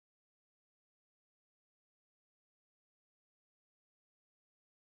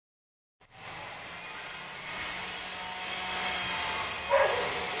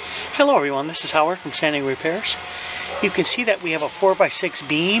Hello everyone, this is Howard from Standing Repairs. You can see that we have a 4x6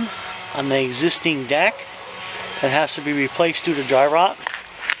 beam on the existing deck that has to be replaced due to dry rot.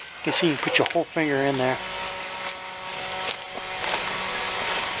 You can see you can put your whole finger in there.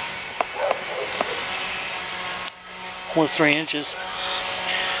 Almost 3 inches.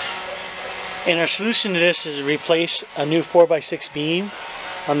 And our solution to this is to replace a new 4x6 beam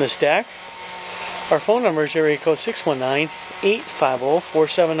on this deck. Our phone number is area code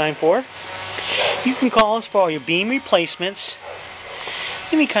 619-850-4794. You can call us for all your beam replacements,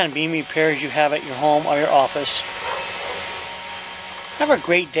 any kind of beam repairs you have at your home or your office. Have a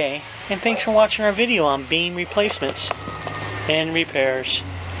great day, and thanks for watching our video on beam replacements and repairs.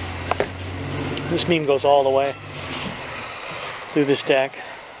 This beam goes all the way through this deck.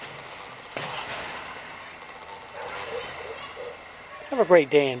 Have a great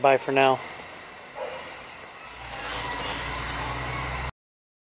day and bye for now.